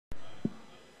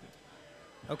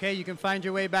Okay, you can find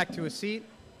your way back to a seat.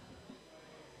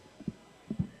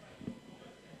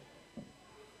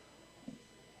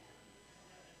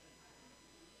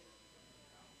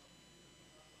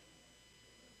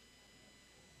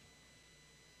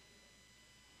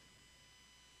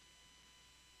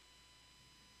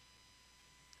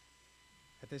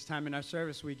 At this time in our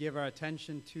service, we give our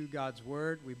attention to God's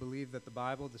Word. We believe that the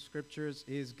Bible, the Scriptures,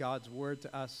 is God's Word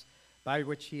to us, by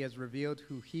which He has revealed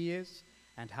who He is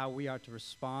and how we are to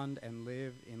respond and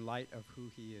live in light of who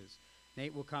He is.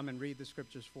 Nate will come and read the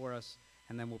Scriptures for us,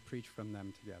 and then we'll preach from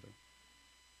them together.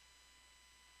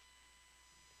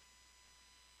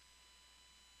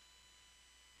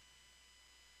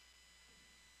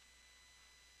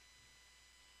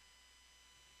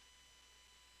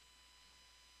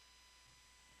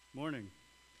 Morning.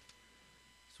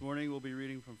 This morning we'll be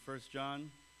reading from 1 John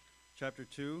chapter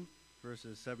 2,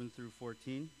 verses 7 through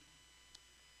 14.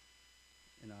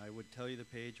 And I would tell you the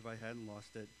page if I hadn't lost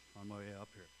it on my way up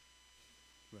here.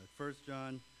 But 1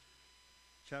 John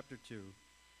chapter 2,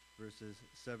 verses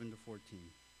 7 to 14.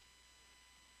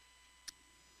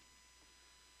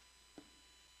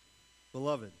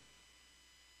 Beloved,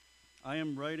 I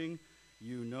am writing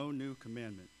you no new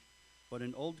commandment, but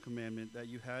an old commandment that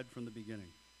you had from the beginning.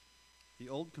 The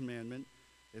old commandment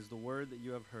is the word that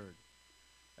you have heard.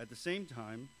 At the same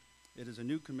time, it is a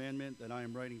new commandment that I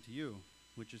am writing to you,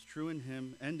 which is true in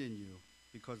him and in you,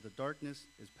 because the darkness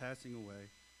is passing away,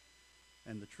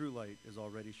 and the true light is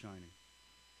already shining.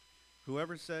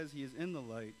 Whoever says he is in the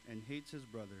light and hates his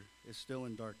brother is still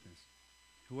in darkness.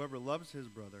 Whoever loves his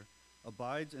brother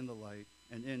abides in the light,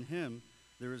 and in him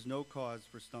there is no cause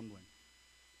for stumbling.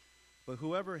 But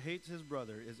whoever hates his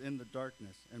brother is in the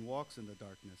darkness and walks in the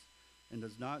darkness, and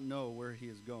does not know where he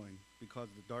is going, because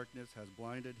the darkness has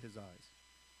blinded his eyes.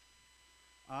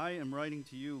 I am writing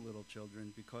to you, little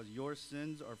children, because your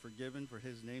sins are forgiven for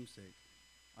his name's sake.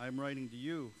 I am writing to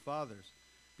you, fathers,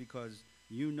 because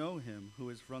you know him who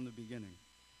is from the beginning.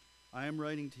 I am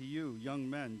writing to you, young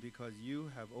men, because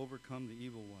you have overcome the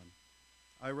evil one.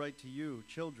 I write to you,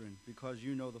 children, because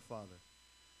you know the Father.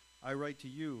 I write to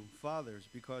you, fathers,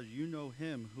 because you know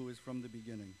him who is from the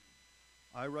beginning.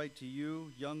 I write to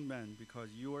you, young men, because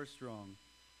you are strong,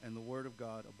 and the word of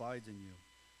God abides in you,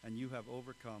 and you have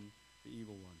overcome the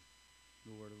evil one.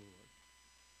 The word of the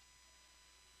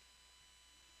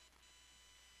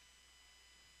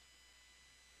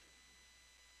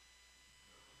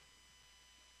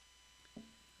Lord.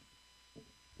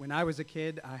 When I was a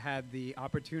kid, I had the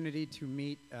opportunity to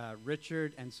meet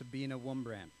Richard and Sabina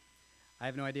Wurmbrand. I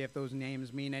have no idea if those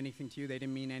names mean anything to you. They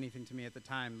didn't mean anything to me at the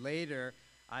time. Later,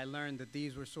 I learned that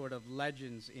these were sort of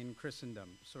legends in Christendom,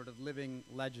 sort of living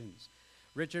legends.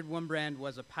 Richard Wurmbrand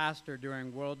was a pastor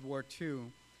during World War II,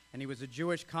 and he was a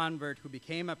Jewish convert who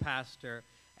became a pastor,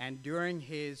 and during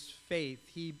his faith,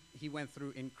 he went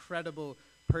through incredible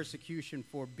persecution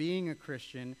for being a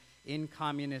Christian in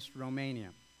communist Romania.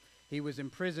 He was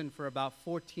imprisoned for about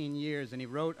 14 years, and he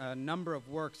wrote a number of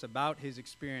works about his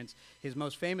experience. His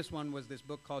most famous one was this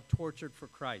book called Tortured for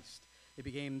Christ. It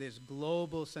became this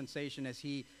global sensation as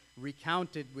he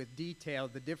recounted with detail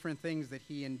the different things that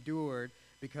he endured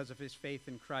because of his faith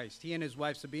in Christ. He and his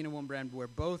wife, Sabina Wurmbrand, were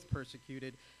both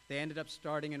persecuted. They ended up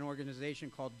starting an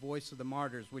organization called Voice of the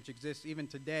Martyrs, which exists even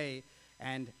today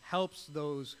and helps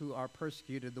those who are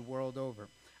persecuted the world over.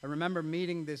 I remember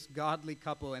meeting this godly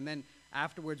couple, and then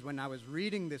afterwards, when I was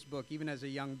reading this book, even as a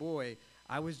young boy,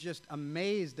 I was just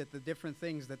amazed at the different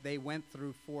things that they went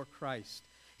through for Christ.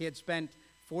 He had spent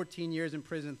 14 years in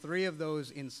prison, 3 of those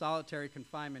in solitary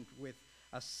confinement with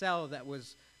a cell that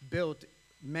was built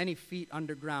many feet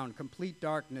underground, complete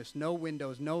darkness, no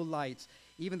windows, no lights.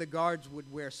 Even the guards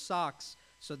would wear socks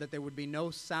so that there would be no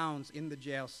sounds in the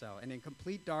jail cell. And in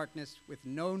complete darkness with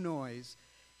no noise,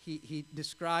 he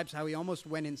describes how he almost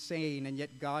went insane, and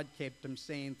yet God kept him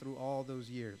sane through all those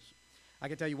years. I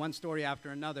could tell you one story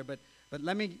after another, but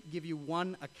let me give you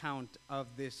one account of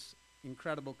this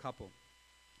incredible couple.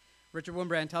 Richard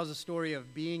Wurmbrand tells a story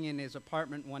of being in his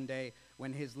apartment one day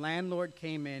when his landlord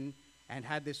came in and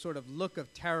had this sort of look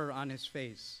of terror on his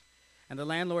face. And the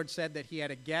landlord said that he had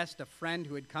a guest, a friend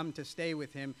who had come to stay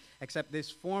with him, except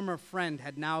this former friend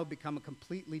had now become a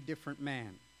completely different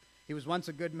man. He was once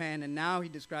a good man, and now he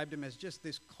described him as just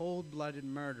this cold-blooded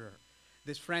murderer.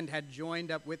 This friend had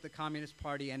joined up with the Communist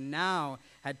Party and now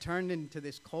had turned into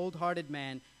this cold-hearted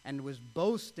man and was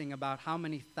boasting about how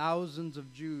many thousands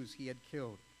of Jews he had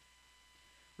killed.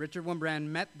 Richard Wurmbrand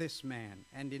met this man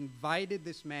and invited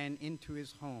this man into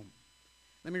his home.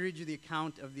 Let me read you the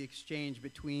account of the exchange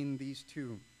between these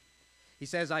two. He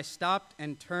says, I stopped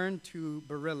and turned to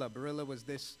Barilla. Barilla was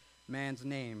this man's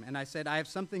name. And I said, I have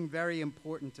something very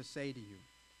important to say to you.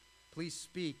 Please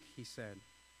speak, he said.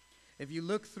 If you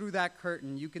look through that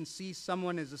curtain, you can see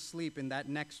someone is asleep in that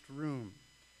next room.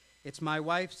 It's my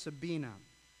wife, Sabina.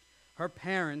 Her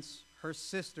parents, her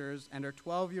sisters, and her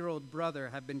 12-year-old brother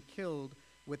have been killed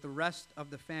with the rest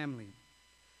of the family.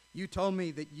 You told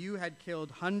me that you had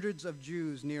killed hundreds of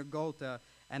Jews near Golta,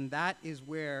 and that is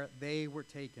where they were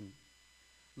taken.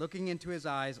 Looking into his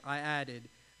eyes, I added,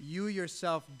 you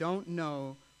yourself don't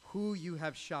know who you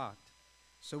have shot,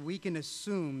 so we can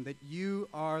assume that you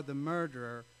are the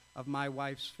murderer of my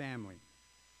wife's family.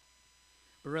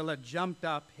 Barilla jumped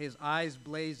up, his eyes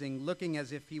blazing, looking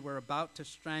as if he were about to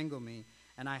strangle me,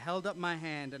 and I held up my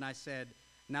hand and I said,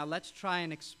 now let's try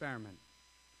an experiment.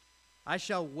 I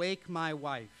shall wake my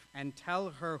wife and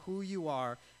tell her who you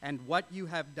are and what you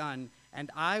have done, and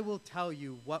I will tell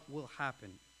you what will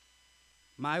happen.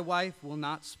 My wife will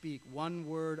not speak one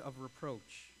word of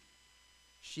reproach.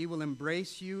 She will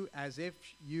embrace you as if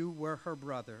you were her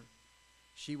brother.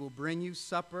 She will bring you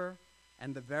supper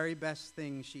and the very best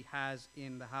thing she has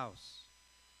in the house.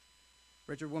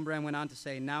 Richard Wurmbrand went on to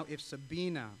say, now if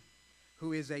Sabina,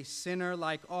 who is a sinner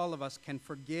like all of us, can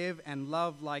forgive and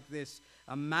love like this,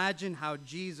 imagine how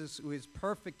Jesus, who is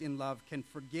perfect in love, can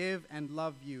forgive and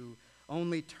love you.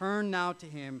 Only turn now to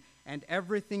him, and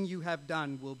everything you have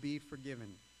done will be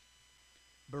forgiven.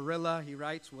 Barilla, he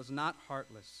writes, was not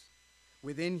heartless.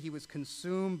 Within, he was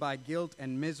consumed by guilt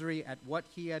and misery at what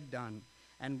he had done,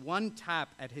 and one tap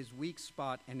at his weak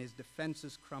spot and his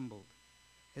defenses crumbled.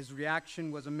 His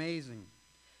reaction was amazing.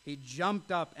 He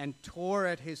jumped up and tore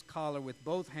at his collar with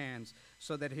both hands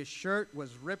so that his shirt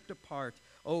was ripped apart.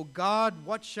 "Oh God,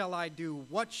 what shall I do?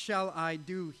 What shall I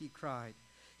do?" he cried.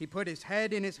 He put his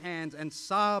head in his hands and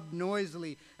sobbed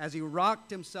noisily as he rocked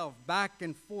himself back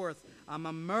and forth. "I'm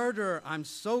a murderer. I'm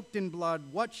soaked in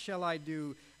blood. What shall I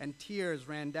do?" And tears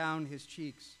ran down his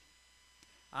cheeks.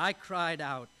 I cried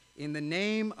out, "In the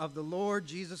name of the Lord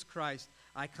Jesus Christ,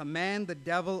 I command the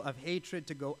devil of hatred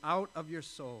to go out of your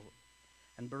soul."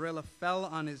 And Barilla fell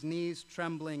on his knees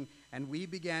trembling, and we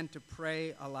began to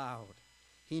pray aloud.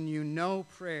 He knew no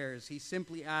prayers. He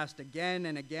simply asked again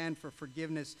and again for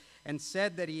forgiveness and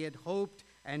said that he had hoped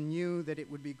and knew that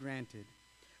it would be granted.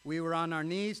 We were on our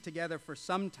knees together for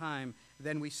some time.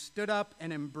 Then we stood up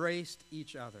and embraced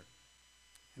each other.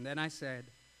 And then I said,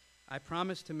 "I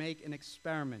promise to make an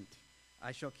experiment.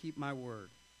 I shall keep my word."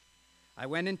 I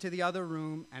went into the other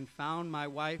room and found my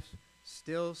wife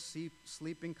still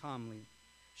sleeping calmly.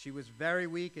 She was very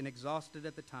weak and exhausted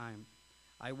at the time.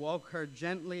 I woke her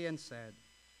gently and said,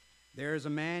 "There is a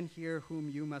man here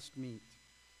whom you must meet.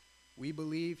 We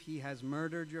believe he has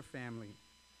murdered your family,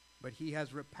 but he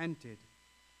has repented,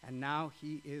 and now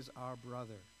he is our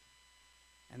brother."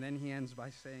 And then he ends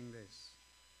by saying this: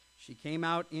 "She came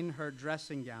out in her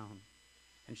dressing gown,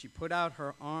 and she put out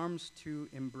her arms to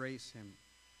embrace him.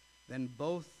 Then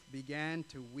both began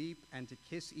to weep and to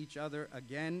kiss each other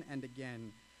again and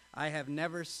again. I have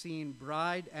never seen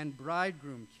bride and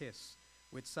bridegroom kiss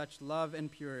with such love and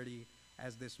purity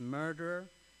as this murderer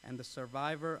and the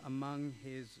survivor among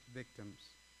his victims."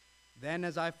 Then,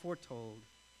 as I foretold,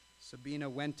 Sabina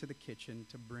went to the kitchen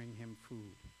to bring him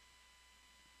food.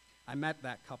 I met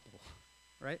that couple,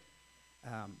 right?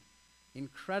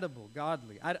 Incredible,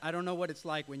 godly. I don't know what it's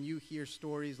like when you hear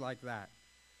stories like that.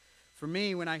 For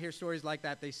me, when I hear stories like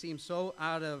that, they seem so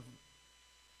out of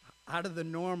the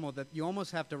normal that you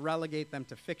almost have to relegate them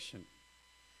to fiction.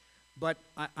 But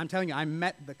I'm telling you, I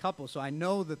met the couple, so I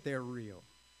know that they're real.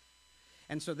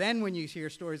 And so then when you hear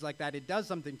stories like that, it does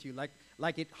something to you,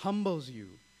 like it humbles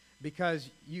you, because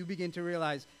you begin to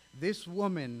realize this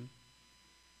woman,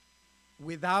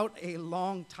 without a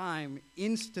long time,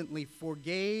 instantly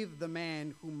forgave the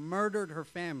man who murdered her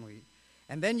family.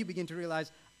 And then you begin to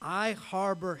realize, I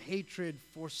harbor hatred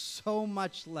for so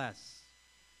much less.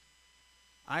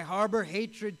 I harbor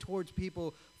hatred towards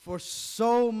people for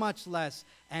so much less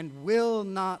and will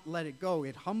not let it go.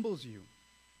 It humbles you.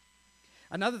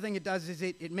 Another thing it does is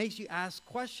it makes you ask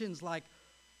questions like,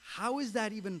 how is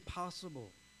that even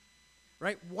possible?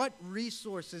 Right? What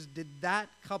resources did that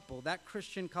couple, that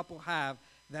Christian couple, have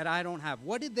that I don't have?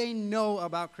 What did they know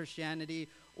about Christianity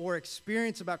or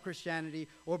experience about Christianity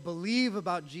or believe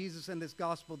about Jesus and this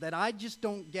gospel that I just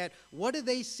don't get? What do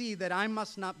they see that I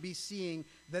must not be seeing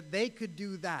that they could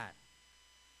do that?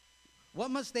 What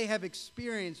must they have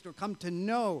experienced or come to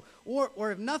know?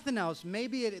 Or if nothing else,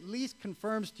 maybe it at least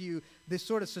confirms to you this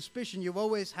sort of suspicion you've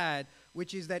always had,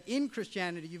 which is that in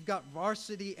Christianity you've got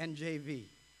varsity and JV,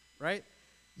 right?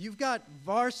 You've got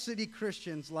varsity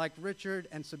Christians like Richard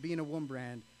and Sabina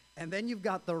Wurmbrand, and then you've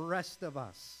got the rest of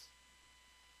us.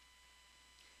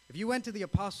 If you went to the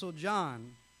Apostle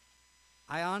John,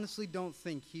 I honestly don't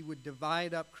think he would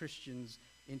divide up Christians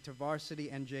into varsity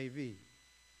and JV.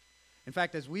 In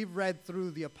fact, as we've read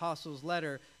through the Apostle's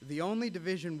letter, the only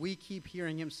division we keep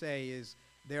hearing him say is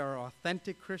there are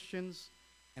authentic Christians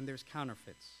and there's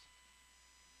counterfeits.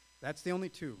 That's the only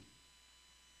two.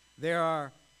 There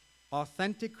are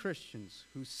authentic Christians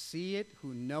who see it,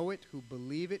 who know it, who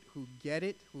believe it, who get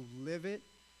it, who live it,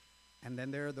 and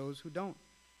then there are those who don't.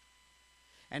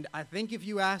 And I think if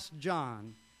you asked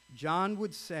John, John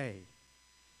would say,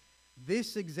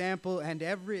 this example and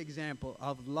every example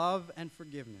of love and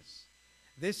forgiveness,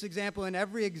 this example and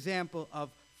every example of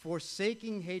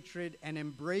forsaking hatred and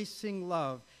embracing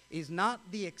love is not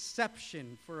the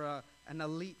exception for an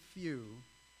elite few.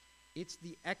 It's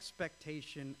the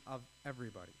expectation of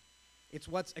everybody. It's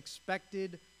what's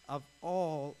expected of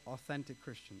all authentic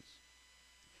Christians.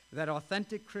 That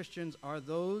authentic Christians are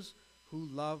those who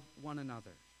love one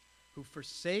another, who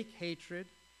forsake hatred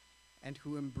and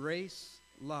who embrace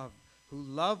love, who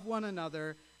love one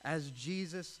another as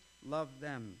Jesus loved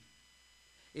them.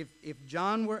 If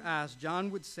John were asked, John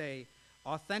would say,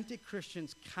 authentic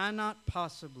Christians cannot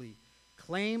possibly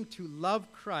claim to love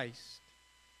Christ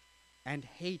and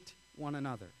hate one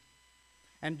another.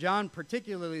 And John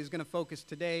particularly is going to focus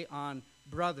today on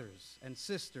brothers and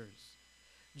sisters.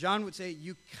 John would say,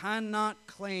 you cannot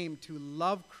claim to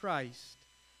love Christ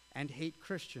and hate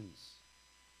Christians.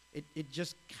 It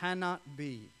just cannot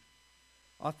be.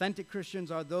 Authentic Christians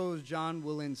are those, John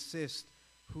will insist,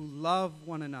 who love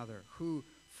one another, who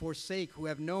forsake, who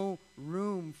have no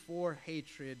room for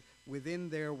hatred within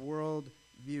their world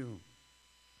view.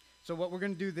 So what we're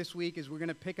going to do this week is we're going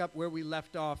to pick up where we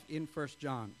left off in 1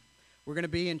 John. We're going to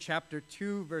be in chapter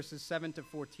 2, verses 7 to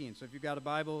 14. So if you've got a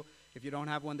Bible, if you don't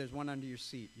have one, there's one under your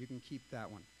seat. You can keep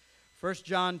that one. 1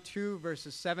 John 2,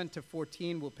 verses 7 to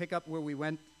 14. We'll pick up where we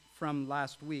went from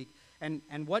last week.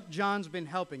 And what John's been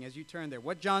helping, as you turn there,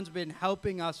 what John's been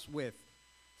helping us with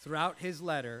throughout his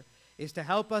letter is to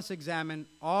help us examine,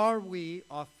 are we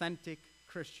authentic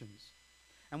Christians?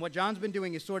 And what John's been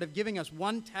doing is sort of giving us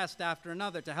one test after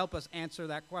another to help us answer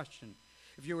that question.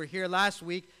 If you were here last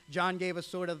week, John gave us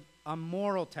sort of a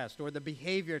moral test or the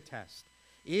behavior test.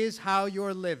 Is how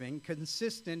you're living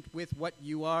consistent with what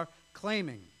you are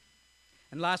claiming?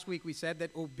 And last week we said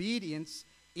that obedience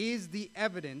is the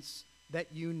evidence that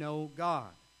you know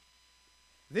God.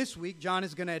 This week, John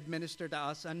is going to administer to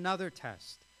us another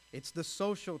test. It's the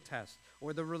social test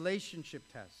or the relationship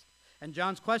test. And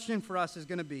John's question for us is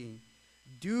going to be,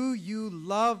 do you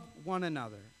love one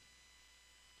another,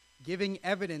 giving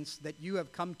evidence that you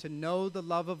have come to know the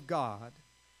love of God,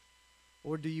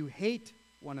 or do you hate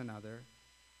one another,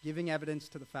 giving evidence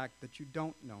to the fact that you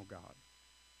don't know God?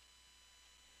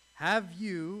 Have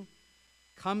you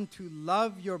come to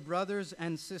love your brothers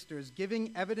and sisters,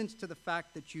 giving evidence to the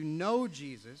fact that you know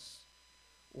Jesus,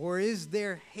 or is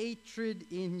there hatred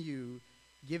in you,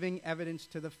 giving evidence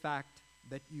to the fact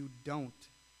that you don't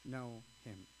know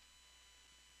him?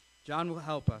 John will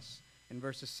help us in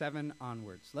verses 7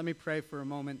 onwards. Let me pray for a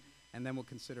moment, and then we'll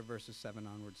consider verses 7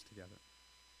 onwards together.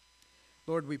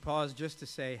 Lord, we pause just to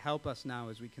say, help us now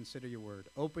as we consider your word.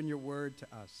 Open your word to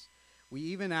us. We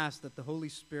even ask that the Holy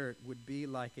Spirit would be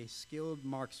like a skilled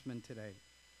marksman today.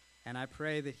 And I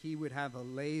pray that he would have a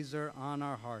laser on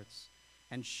our hearts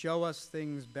and show us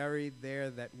things buried there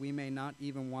that we may not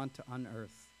even want to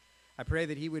unearth. I pray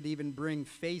that he would even bring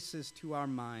faces to our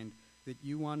mind that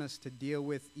you want us to deal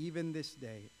with even this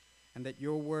day, and that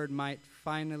your word might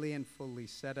finally and fully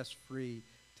set us free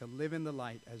to live in the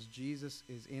light as Jesus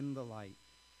is in the light.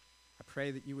 I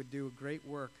pray that you would do a great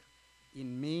work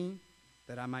in me,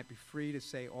 that I might be free to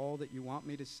say all that you want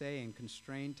me to say and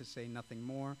constrained to say nothing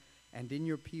more, and in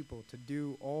your people to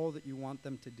do all that you want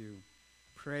them to do.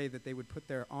 Pray that they would put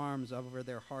their arms over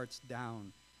their hearts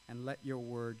down and let your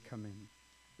word come in.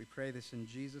 We pray this in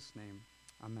Jesus' name.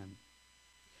 Amen.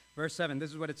 Verse 7,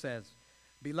 this is what it says.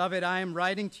 Beloved, I am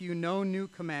writing to you no new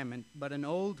commandment, but an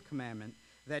old commandment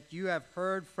that you have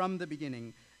heard from the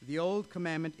beginning. The old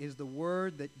commandment is the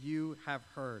word that you have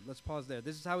heard. Let's pause there.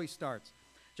 This is how he starts.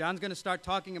 John's going to start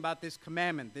talking about this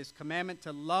commandment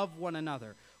to love one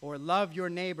another, or love your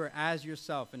neighbor as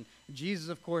yourself. And Jesus,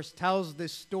 of course, tells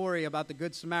this story about the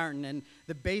Good Samaritan, and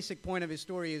the basic point of his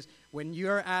story is when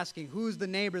you're asking, who's the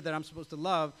neighbor that I'm supposed to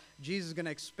love, Jesus is going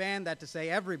to expand that to say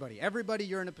everybody. Everybody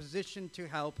you're in a position to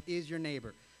help is your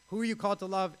neighbor. Who are you called to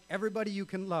love? Everybody you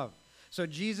can love. So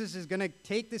Jesus is going to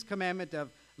take this commandment of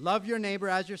love your neighbor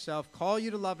as yourself, call you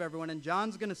to love everyone, and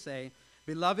John's going to say,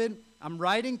 Beloved, I'm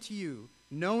writing to you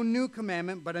no new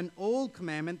commandment, but an old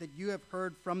commandment that you have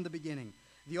heard from the beginning.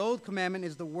 The old commandment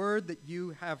is the word that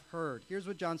you have heard. Here's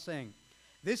what John's saying.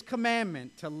 This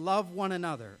commandment to love one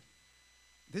another,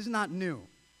 this is not new.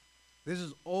 This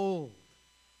is old.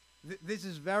 This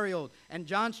is very old. And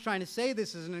John's trying to say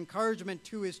this as an encouragement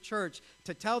to his church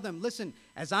to tell them, listen,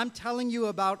 as I'm telling you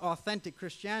about authentic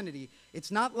Christianity, it's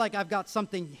not like I've got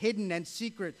something hidden and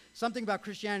secret, something about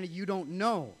Christianity you don't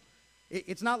know.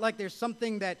 It's not like there's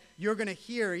something that you're going to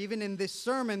hear, even in this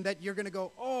sermon, that you're going to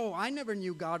go, oh, I never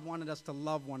knew God wanted us to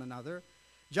love one another.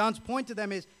 John's point to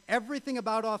them is everything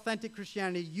about authentic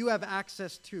Christianity you have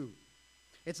access to.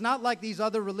 It's not like these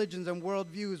other religions and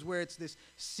worldviews where it's this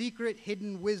secret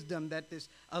hidden wisdom that this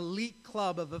elite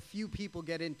club of a few people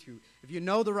get into. If you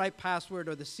know the right password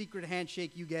or the secret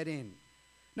handshake, you get in.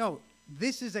 No,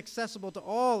 this is accessible to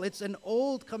all. It's an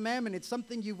old commandment. It's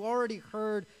something you've already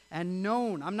heard and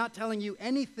known. I'm not telling you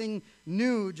anything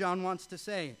new, John wants to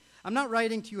say. I'm not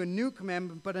writing to you a new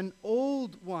commandment, but an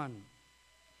old one.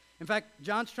 In fact,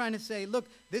 John's trying to say, look,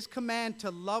 this command to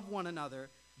love one another,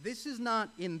 this is not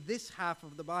in this half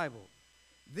of the Bible.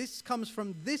 This comes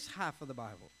from this half of the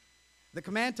Bible. The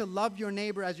command to love your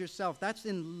neighbor as yourself, that's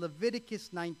in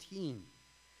Leviticus 19.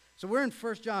 So we're in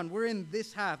 1 John. We're in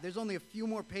this half. There's only a few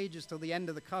more pages till the end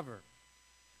of the cover.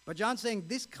 But John's saying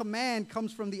this command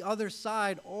comes from the other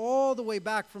side all the way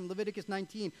back from Leviticus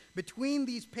 19. Between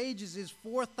these pages is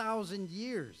 4,000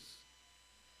 years.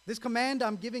 This command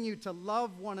I'm giving you to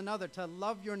love one another, to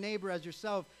love your neighbor as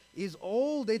yourself, is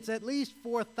old. It's at least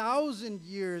 4,000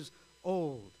 years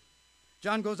old.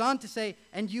 John goes on to say,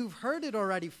 and you've heard it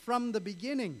already from the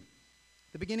beginning.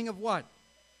 The beginning of what?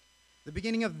 The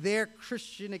beginning of their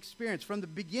Christian experience. From the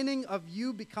beginning of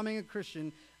you becoming a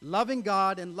Christian, loving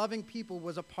God and loving people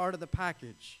was a part of the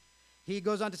package. He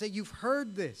goes on to say, you've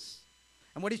heard this.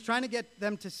 And what he's trying to get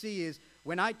them to see is,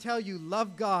 when I tell you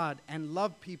love God and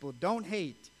love people, don't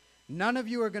hate, none of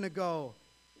you are going to go,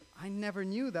 I never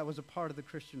knew that was a part of the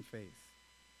Christian faith.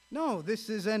 No, this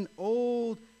is an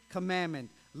old commandment.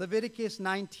 Leviticus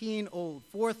 19 old,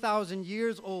 4,000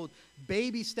 years old,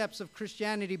 baby steps of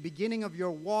Christianity, beginning of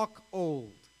your walk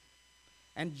old.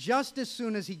 And just as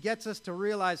soon as he gets us to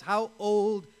realize how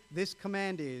old this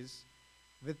command is,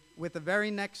 with the very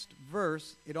next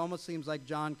verse, it almost seems like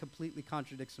John completely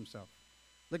contradicts himself.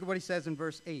 Look at what he says in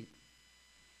verse 8.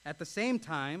 At the same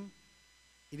time,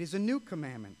 it is a new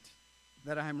commandment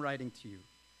that I am writing to you,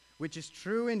 which is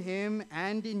true in him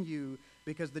and in you,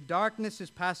 because the darkness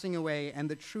is passing away and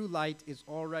the true light is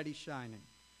already shining.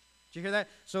 Did you hear that?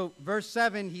 So verse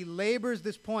 7, he labors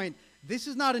this point. This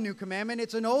is not a new commandment.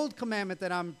 It's an old commandment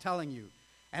that I'm telling you.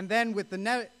 And then with the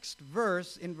next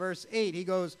verse, in verse 8, he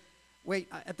goes, wait,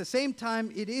 at the same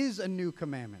time, it is a new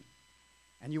commandment.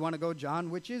 And you want to go,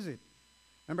 John, which is it?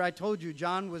 Remember I told you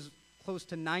John was close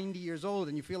to 90 years old,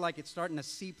 and you feel like it's starting to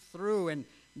seep through, and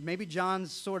maybe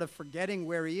John's sort of forgetting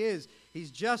where he is.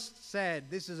 He's just said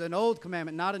this is an old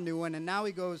commandment, not a new one. And now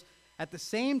he goes, at the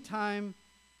same time,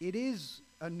 it is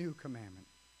a new commandment.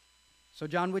 So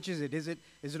John, which is it? Is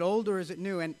it old or is it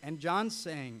new? And John's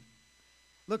saying,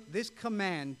 look, this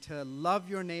command to love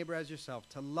your neighbor as yourself,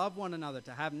 to love one another,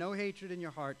 to have no hatred in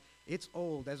your heart, it's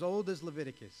old as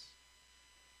Leviticus.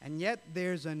 And yet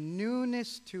there's a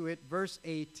newness to it, verse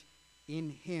 8, in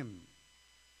him.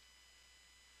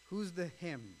 Who's the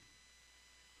him?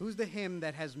 Who's the him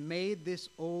that has made this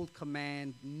old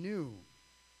command new?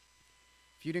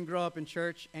 If you didn't grow up in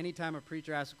church, anytime a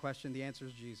preacher asks a question, the answer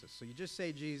is Jesus. So you just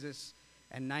say Jesus,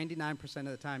 and 99% of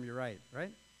the time you're right?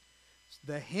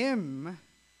 The him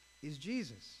is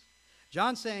Jesus.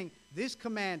 John's saying this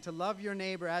command to love your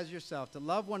neighbor as yourself, to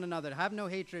love one another, to have no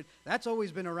hatred, that's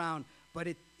always been around, but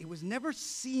it was never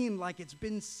seen like it's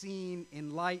been seen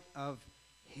in light of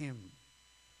him.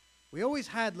 We always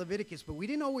had Leviticus, but we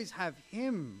didn't always have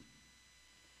him.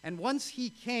 And once he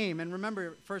came, and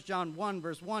remember 1 John 1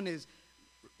 verse 1 is,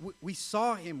 we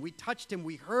saw him, we touched him,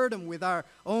 we heard him with our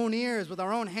own ears, with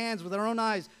our own hands, with our own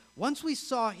eyes. Once we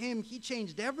saw him, he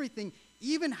changed everything,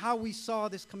 even how we saw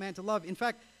this command to love. In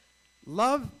fact,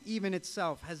 love even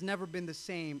itself has never been the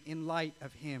same in light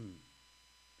of him.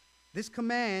 This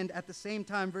command, at the same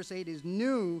time, verse 8, is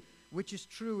new, which is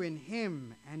true in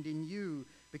him and in you,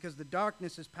 because the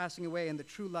darkness is passing away and the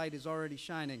true light is already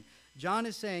shining. John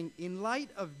is saying, in light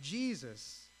of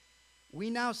Jesus, we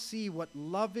now see what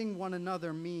loving one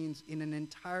another means in an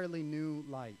entirely new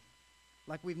light,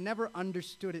 like we've never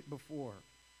understood it before.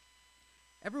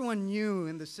 Everyone knew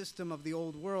in the system of the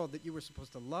old world that you were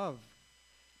supposed to love.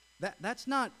 That's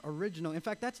not original. In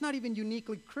fact, that's not even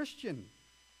uniquely Christian.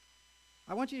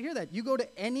 I want you to hear that. You go to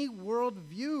any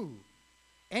worldview,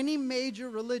 any major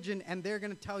religion, and they're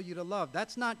going to tell you to love.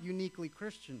 That's not uniquely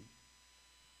Christian.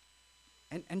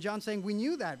 And John's saying we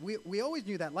knew that. We always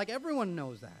knew that, like everyone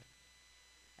knows that.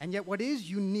 And yet what is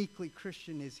uniquely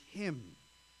Christian is him.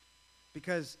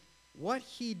 Because what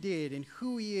he did and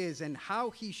who he is and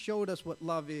how he showed us what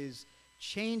love is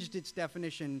changed its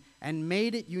definition and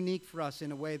made it unique for us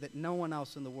in a way that no one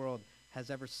else in the world has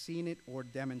ever seen it or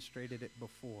demonstrated it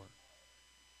before.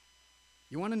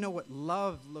 You want to know what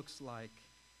love looks like?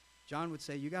 John would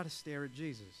say, you got to stare at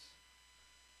Jesus.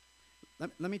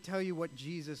 Let me tell you what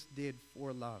Jesus did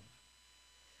for love.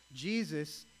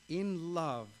 Jesus, in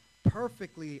love,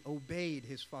 perfectly obeyed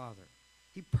his Father.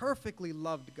 He perfectly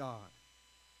loved God,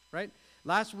 right?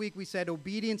 Last week we said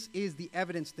obedience is the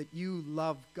evidence that you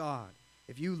love God.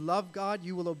 If you love God,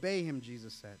 you will obey him,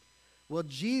 Jesus said. Well,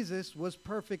 Jesus was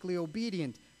perfectly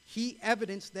obedient. He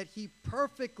evidenced that he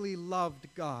perfectly loved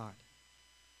God.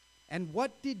 And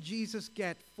what did Jesus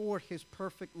get for his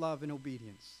perfect love and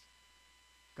obedience?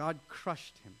 God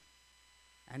crushed him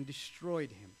and destroyed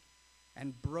him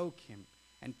and broke him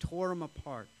and tore him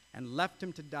apart and left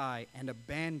him to die and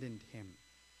abandoned him.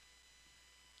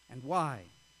 And why?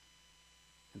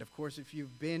 And of course, if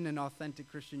you've been an authentic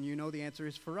Christian, you know the answer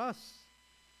is for us.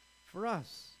 For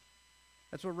us.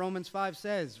 That's what Romans 5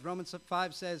 says. Romans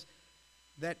 5 says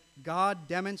that God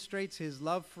demonstrates his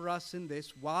love for us in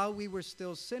this: while we were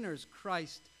still sinners,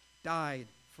 Christ died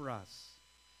for us.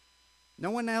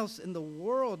 No one else in the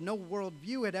world, no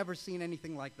worldview had ever seen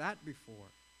anything like that before.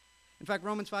 In fact,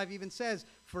 Romans 5 even says,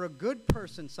 for a good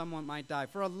person, someone might die.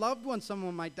 For a loved one,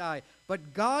 someone might die.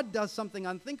 But God does something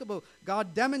unthinkable.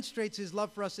 God demonstrates his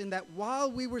love for us in that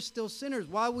while we were still sinners,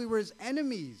 while we were his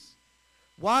enemies,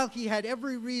 while he had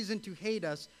every reason to hate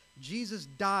us, Jesus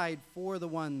died for the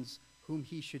ones whom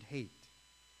he should hate.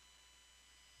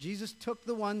 Jesus took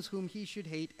the ones whom he should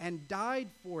hate and died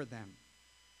for them.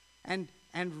 And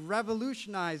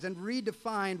revolutionized and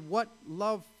redefined what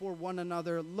love for one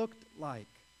another looked like.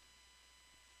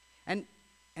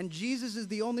 And Jesus is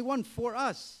the only one for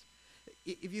us.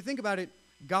 If you think about it,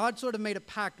 God sort of made a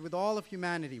pact with all of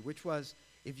humanity, which was,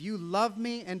 if you love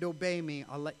me and obey me,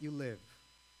 I'll let you live.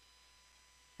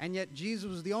 And yet Jesus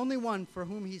was the only one for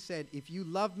whom he said, if you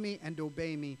love me and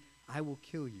obey me, I will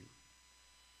kill you.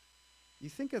 You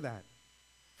think of that.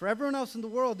 For everyone else in the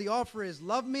world, the offer is,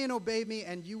 love me and obey me,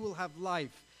 and you will have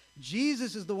life.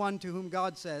 Jesus is the one to whom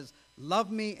God says,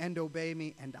 love me and obey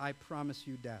me, and I promise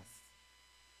you death.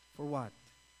 For what?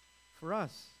 For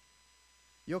us.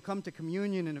 You'll come to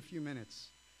communion in a few minutes.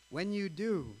 When you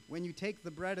do, when you take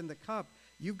the bread and the cup,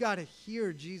 you've got to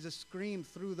hear Jesus scream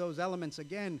through those elements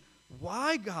again,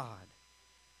 why, God?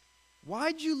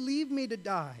 Why'd you leave me to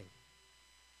die?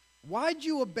 Why'd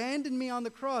you abandon me on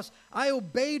the cross? I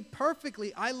obeyed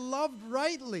perfectly. I loved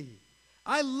rightly.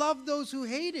 I loved those who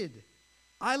hated.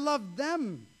 I loved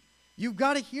them. You've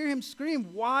got to hear him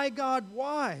scream, why, God,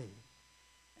 why?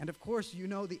 And of course, you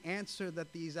know the answer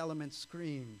that these elements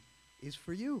scream is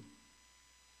for you.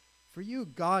 For you.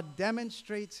 God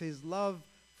demonstrates his love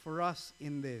for us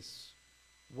in this.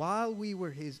 While we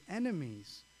were his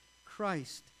enemies,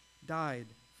 Christ died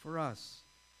for us.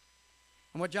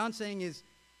 And what John's saying is,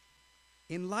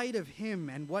 in light of him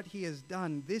and what he has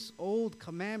done, this old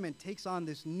commandment takes on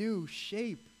this new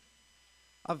shape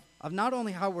of not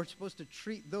only how we're supposed to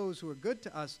treat those who are good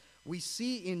to us, we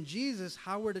see in Jesus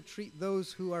how we're to treat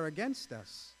those who are against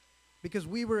us. Because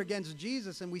we were against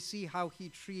Jesus and we see how he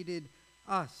treated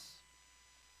us.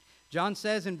 John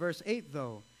says in verse 8,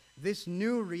 though, this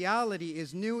new reality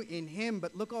is new in him,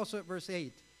 but look also at verse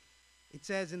 8. It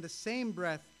says in the same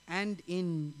breath, and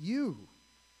in you.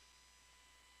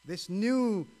 This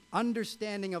new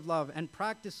understanding of love and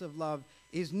practice of love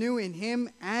is new in him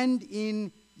and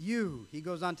in you. He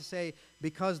goes on to say,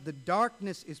 because the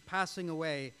darkness is passing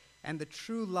away and the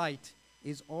true light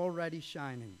is already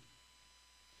shining.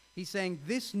 He's saying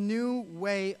this new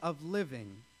way of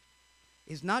living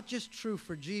is not just true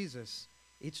for Jesus,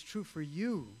 it's true for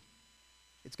you.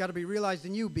 It's got to be realized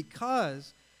in you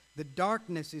because the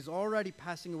darkness is already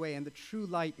passing away and the true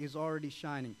light is already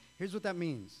shining. Here's what that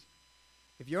means.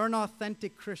 If you're an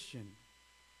authentic Christian,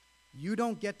 you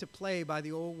don't get to play by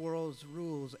the old world's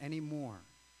rules anymore.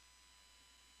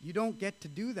 You don't get to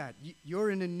do that. You're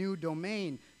in a new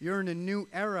domain. You're in a new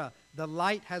era. The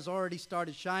light has already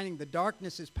started shining. The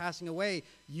darkness is passing away.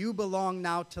 You belong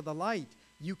now to the light.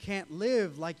 You can't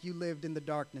live like you lived in the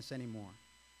darkness anymore.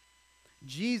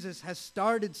 Jesus has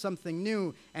started something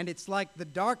new, and it's like the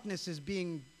darkness is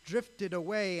being drifted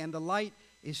away and the light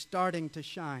is starting to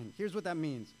shine. Here's what that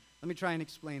means. Let me try and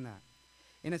explain that.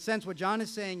 In a sense, what John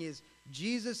is saying is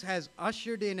Jesus has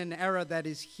ushered in an era that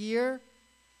is here,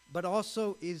 but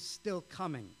also is still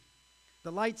coming.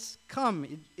 The light's come.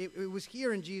 It was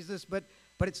here in Jesus, but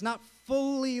but it's not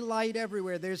fully light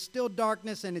everywhere. There's still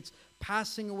darkness, and it's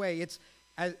passing away. It's,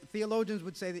 as theologians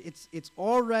would say, that it's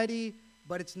already,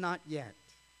 but it's not yet.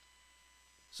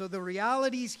 So the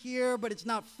reality's here, but it's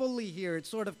not fully here. It's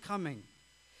sort of coming.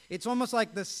 It's almost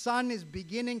like the sun is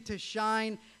beginning to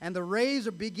shine, and the rays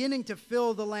are beginning to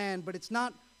fill the land, but it's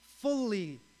not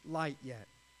fully light yet.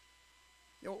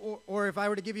 Or if I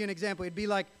were to give you an example, it'd be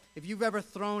like if you've ever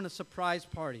thrown a surprise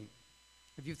party.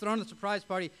 If you've thrown a surprise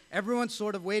party, everyone's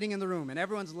sort of waiting in the room, and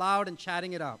everyone's loud and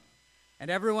chatting it up. And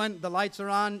the lights are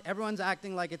on, everyone's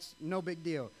acting like it's no big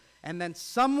deal. And then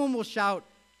someone will shout,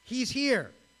 "He's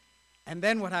here." And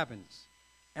then what happens?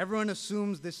 Everyone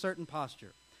assumes this certain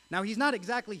posture. Now, he's not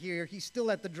exactly here, he's still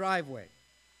at the driveway,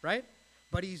 right?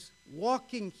 But he's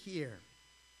walking here,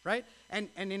 right? And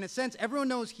in a sense, everyone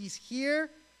knows he's here,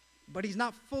 but he's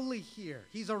not fully here.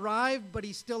 He's arrived, but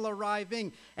he's still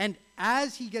arriving. And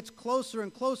as he gets closer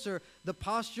and closer, the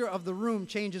posture of the room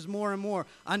changes more and more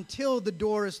until the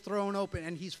door is thrown open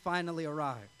and he's finally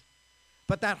arrived.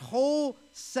 But that whole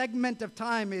segment of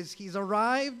time is he's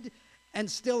arrived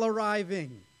and still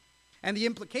arriving. And the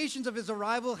implications of his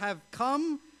arrival have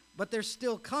come, but they're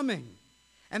still coming.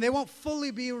 And they won't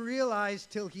fully be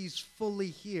realized till he's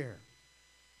fully here.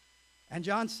 And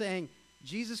John's saying,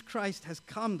 Jesus Christ has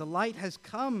come, the light has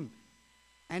come,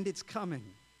 and it's coming.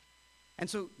 And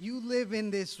so you live in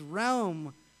this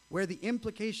realm where the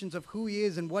implications of who he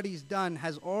is and what he's done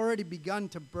has already begun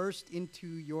to burst into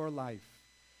your life.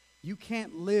 You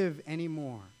can't live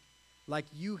anymore like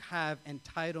you have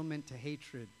entitlement to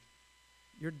hatred.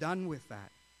 You're done with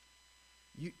that.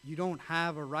 You don't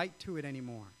have a right to it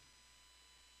anymore.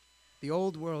 The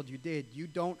old world you did. You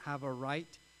don't have a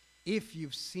right, if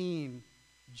you've seen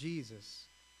Jesus,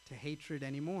 to hatred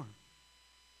anymore.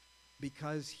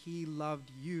 Because he loved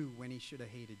you when he should have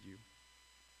hated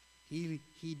you.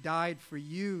 He died for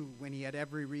you when he had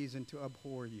every reason to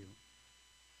abhor you.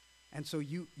 And so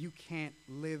you can't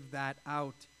live that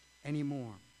out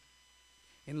anymore.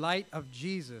 In light of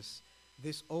Jesus,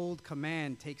 this old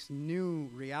command takes new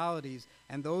realities,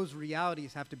 and those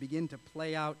realities have to begin to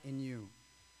play out in you.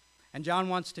 And John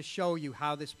wants to show you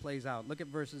how this plays out. Look at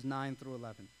verses 9 through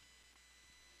 11.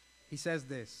 He says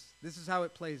this. This is how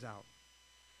it plays out.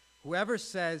 Whoever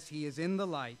says he is in the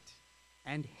light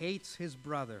and hates his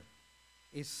brother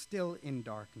is still in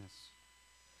darkness.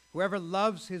 Whoever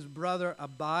loves his brother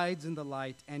abides in the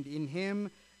light, and in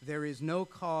him there is no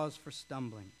cause for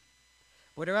stumbling.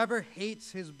 But whoever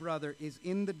hates his brother is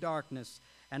in the darkness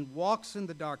and walks in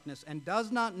the darkness and does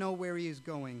not know where he is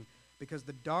going, because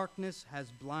the darkness has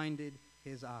blinded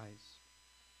his eyes.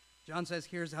 John says,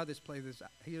 here's how this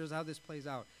plays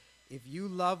out. If you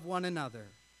love one another,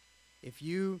 if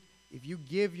you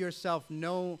give yourself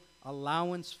no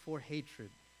allowance for hatred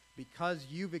because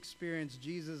you've experienced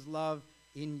Jesus' love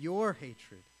in your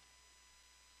hatred,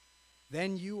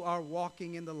 then you are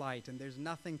walking in the light, and there's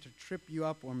nothing to trip you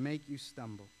up or make you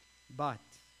stumble. But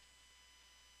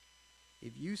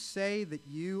if you say that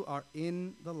you are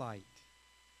in the light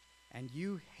and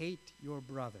you hate your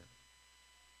brother,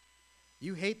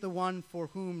 you hate the one for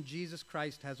whom Jesus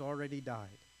Christ has already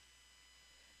died.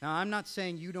 Now, I'm not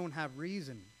saying you don't have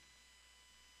reason.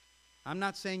 I'm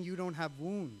not saying you don't have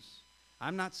wounds.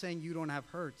 I'm not saying you don't have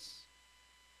hurts.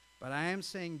 But I am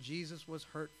saying Jesus was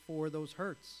hurt for those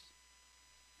hurts.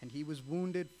 And he was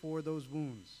wounded for those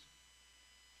wounds.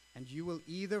 And you will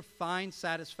either find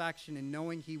satisfaction in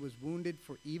knowing he was wounded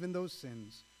for even those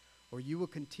sins, or you will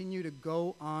continue to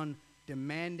go on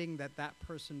demanding that that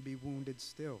person be wounded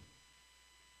still.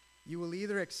 You will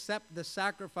either accept the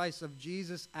sacrifice of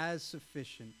Jesus as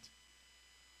sufficient,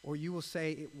 or you will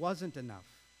say it wasn't enough.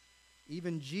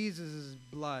 Even Jesus'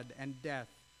 blood and death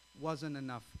wasn't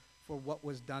enough for what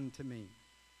was done to me.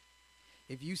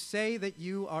 If you say that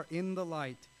you are in the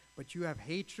light, but you have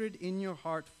hatred in your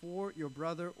heart for your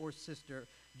brother or sister,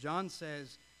 John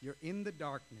says you're in the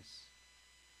darkness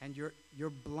and you're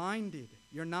blinded.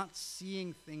 You're not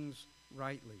seeing things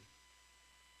rightly.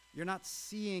 You're not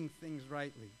seeing things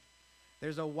rightly.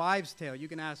 There's a wives' tale. You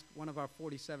can ask one of our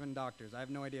 47 doctors. I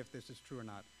have no idea if this is true or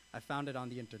not. I found it on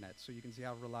the internet, so you can see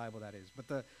how reliable that is.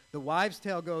 But the wives'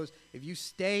 tale goes, if you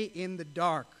stay in the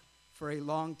dark for a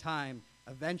long time,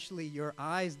 eventually your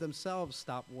eyes themselves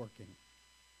stop working.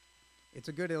 It's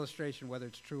a good illustration whether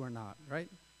it's true or not, right?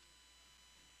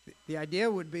 The idea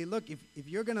would be, look, if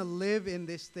you're going to live in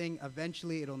this thing,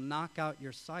 eventually it'll knock out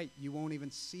your sight. You won't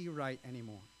even see right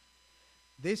anymore.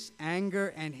 This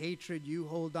anger and hatred you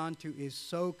hold on to is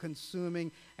so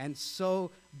consuming and so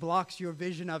blocks your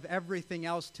vision of everything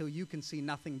else till you can see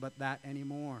nothing but that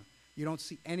anymore. You don't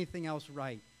see anything else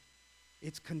right.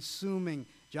 It's consuming.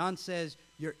 John says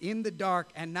you're in the dark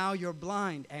and now you're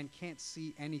blind and can't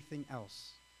see anything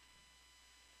else.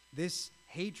 This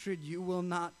hatred you will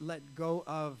not let go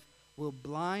of will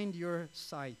blind your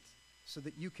sight so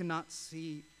that you cannot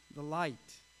see the light.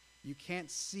 You can't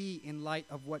see in light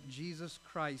of what Jesus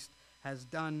Christ has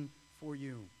done for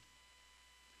you.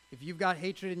 If you've got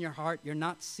hatred in your heart, you're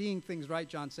not seeing things right,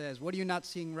 John says. What are you not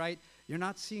seeing right? You're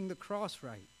not seeing the cross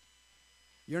right.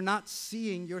 You're not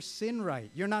seeing your sin right.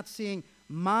 You're not seeing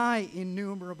my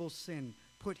innumerable sin.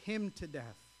 Put him to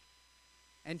death.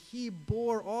 And he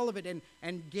bore all of it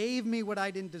and gave me what I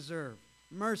didn't deserve.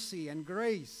 Mercy and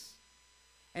grace.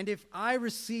 And if I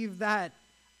receive that,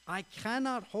 I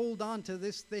cannot hold on to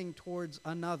this thing towards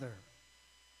another.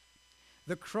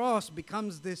 The cross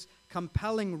becomes this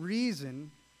compelling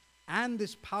reason and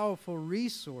this powerful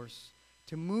resource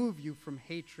to move you from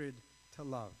hatred to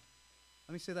love.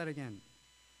 Let me say that again.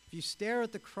 If you stare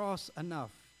at the cross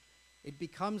enough, it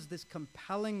becomes this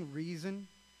compelling reason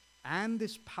and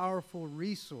this powerful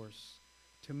resource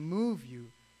to move you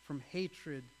from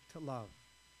hatred to love.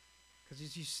 Because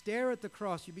as you stare at the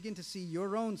cross, you begin to see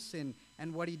your own sin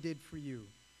and what he did for you.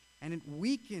 And it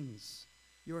weakens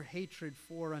your hatred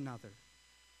for another.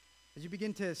 As you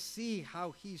begin to see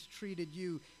how he's treated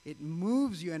you, it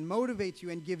moves you and motivates you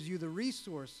and gives you the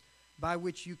resource by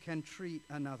which you can treat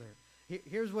another.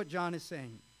 Here's what John is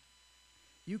saying.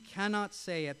 You cannot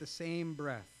say at the same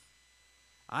breath,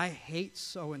 I hate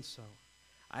so-and-so.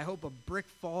 I hope a brick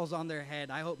falls on their head.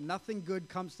 I hope nothing good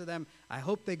comes to them. I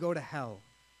hope they go to hell.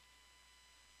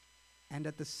 And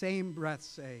at the same breath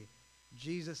say,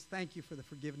 Jesus, thank you for the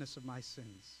forgiveness of my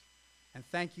sins. And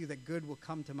thank you that good will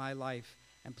come to my life.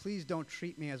 And please don't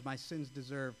treat me as my sins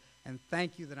deserve. And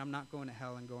thank you that I'm not going to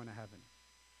hell and going to heaven.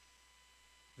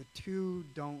 The two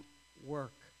don't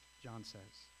work, John says.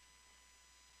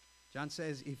 John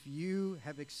says, if you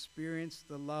have experienced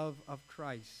the love of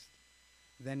Christ,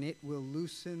 then it will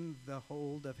loosen the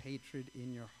hold of hatred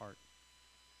in your heart.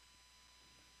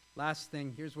 Last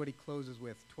thing, here's what he closes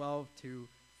with, 12 to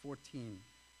 14.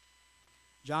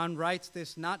 John writes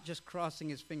this not just crossing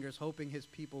his fingers, hoping his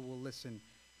people will listen.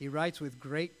 He writes with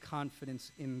great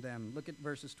confidence in them. Look at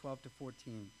verses 12 to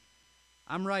 14.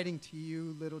 I'm writing to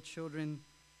you, little children,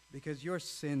 because your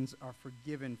sins are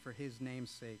forgiven for his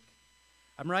name's sake.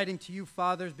 I'm writing to you,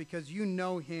 fathers, because you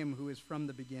know him who is from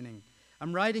the beginning.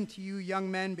 I'm writing to you, young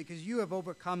men, because you have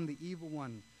overcome the evil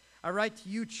one. I write to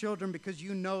you, children, because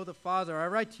you know the Father. I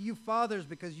write to you, fathers,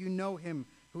 because you know him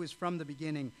who is from the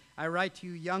beginning. I write to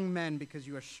you, young men, because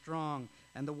you are strong,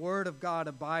 and the word of God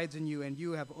abides in you, and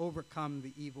you have overcome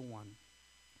the evil one.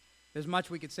 There's much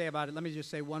we could say about it. Let me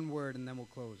just say one word, and then we'll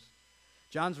close.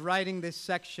 John's writing this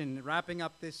section, wrapping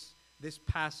up this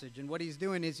passage, and what he's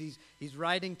doing is he's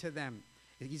writing to them.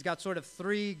 He's got sort of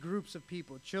three groups of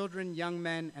people, children, young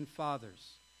men, and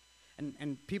fathers.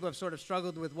 And people have sort of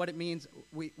struggled with what it means.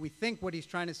 We think what he's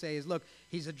trying to say is, look,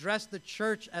 he's addressed the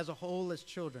church as a whole as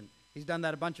children. He's done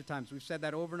that a bunch of times. We've said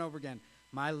that over and over again.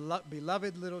 My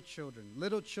beloved little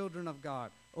children of God,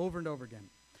 over and over again.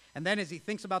 And then as he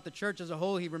thinks about the church as a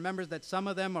whole, he remembers that some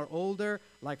of them are older,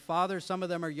 like fathers, some of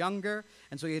them are younger.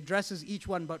 And so he addresses each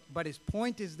one. But his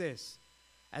point is this.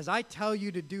 As I tell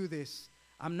you to do this,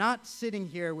 I'm not sitting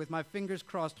here with my fingers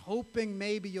crossed, hoping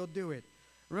maybe you'll do it.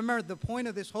 Remember, the point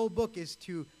of this whole book is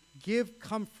to give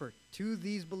comfort to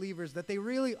these believers that they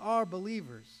really are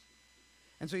believers.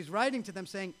 And so he's writing to them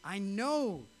saying, I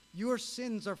know your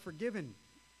sins are forgiven.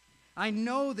 I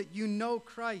know that you know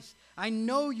Christ. I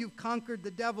know you've conquered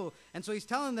the devil. And so he's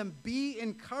telling them, be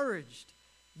encouraged.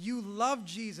 You love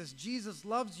Jesus. Jesus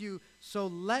loves you. So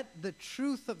let the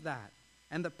truth of that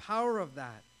and the power of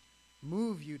that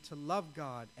move you to love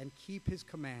God and keep his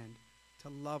command to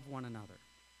love one another.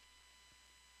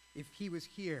 If he was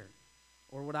here,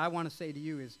 or what I want to say to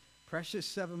you is, precious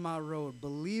 7 Mile Road,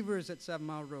 believers at 7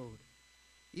 Mile Road,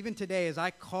 even today as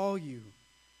I call you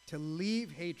to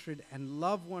leave hatred and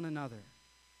love one another,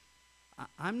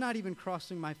 I'm not even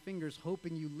crossing my fingers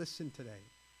hoping you listen today.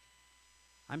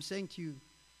 I'm saying to you,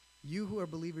 you who are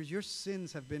believers, your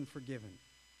sins have been forgiven.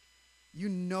 You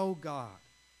know God.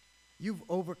 You've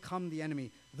overcome the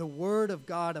enemy. The word of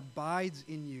God abides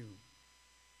in you.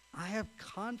 I have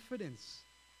confidence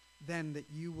then that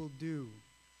you will do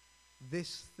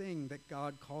this thing that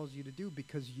God calls you to do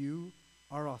because you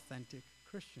are authentic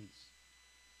Christians.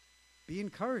 Be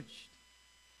encouraged.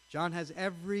 John has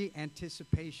every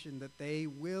anticipation that they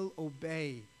will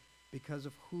obey because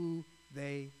of who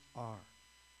they are.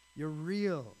 You're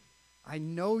real. I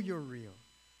know you're real.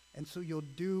 And so you'll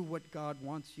do what God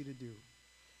wants you to do.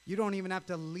 You don't even have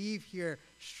to leave here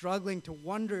struggling to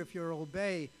wonder if you'll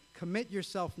obey commit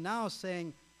yourself now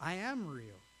saying, I am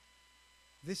real.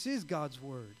 This is God's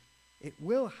word. It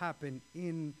will happen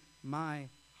in my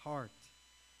heart.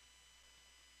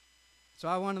 So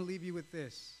I want to leave you with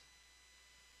this.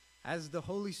 As the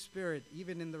Holy Spirit,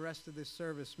 even in the rest of this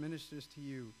service, ministers to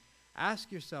you,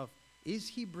 ask yourself, is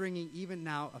he bringing even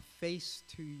now a face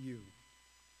to you?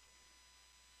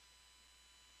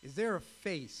 Is there a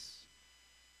face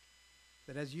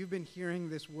that as you've been hearing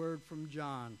this word from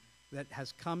John that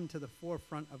has come to the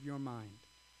forefront of your mind?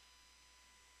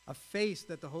 A face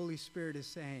that the Holy Spirit is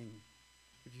saying,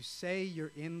 if you say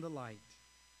you're in the light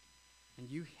and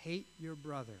you hate your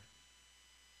brother,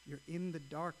 you're in the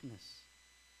darkness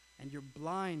and you're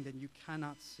blind and you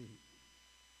cannot see.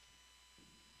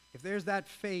 If there's that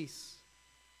face,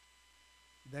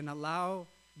 then allow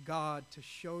God to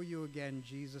show you again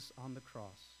Jesus on the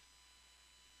cross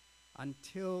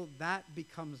until that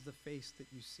becomes the face that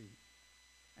you see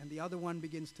and the other one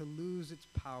begins to lose its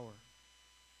power.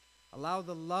 Allow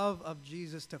the love of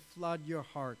Jesus to flood your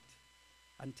heart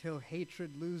until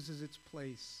hatred loses its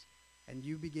place and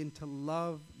you begin to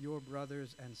love your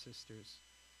brothers and sisters,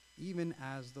 even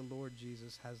as the Lord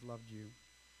Jesus has loved you.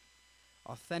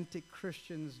 Authentic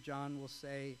Christians, John will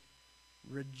say,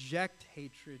 reject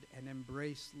hatred and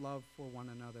embrace love for one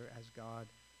another as God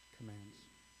commands.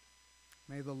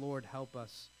 May the Lord help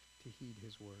us to heed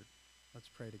his word. Let's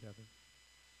pray together.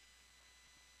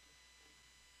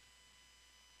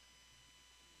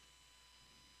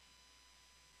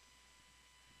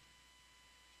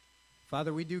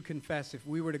 Father, we do confess if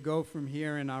we were to go from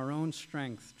here in our own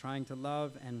strength, trying to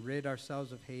love and rid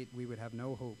ourselves of hate, we would have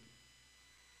no hope.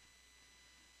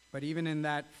 But even in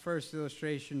that first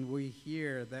illustration, we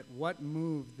hear that what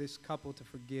moved this couple to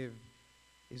forgive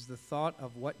is the thought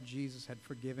of what Jesus had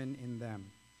forgiven in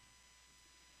them.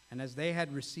 And as they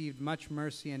had received much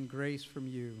mercy and grace from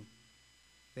you,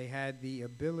 they had the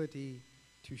ability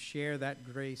to share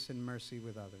that grace and mercy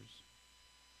with others.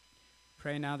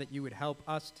 Pray now that you would help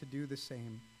us to do the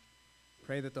same.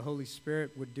 Pray that the Holy Spirit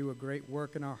would do a great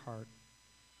work in our heart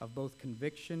of both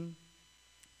conviction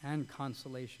and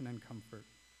consolation and comfort.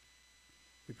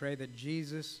 We pray that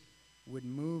Jesus would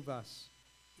move us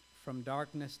from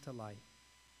darkness to light,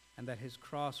 and that his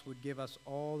cross would give us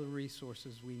all the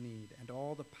resources we need and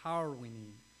all the power we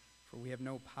need, for we have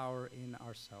no power in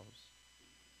ourselves.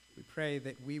 We pray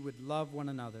that we would love one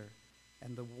another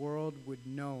and the world would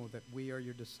know that we are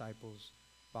your disciples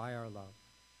by our love.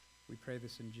 We pray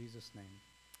this in Jesus' name.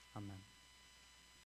 Amen.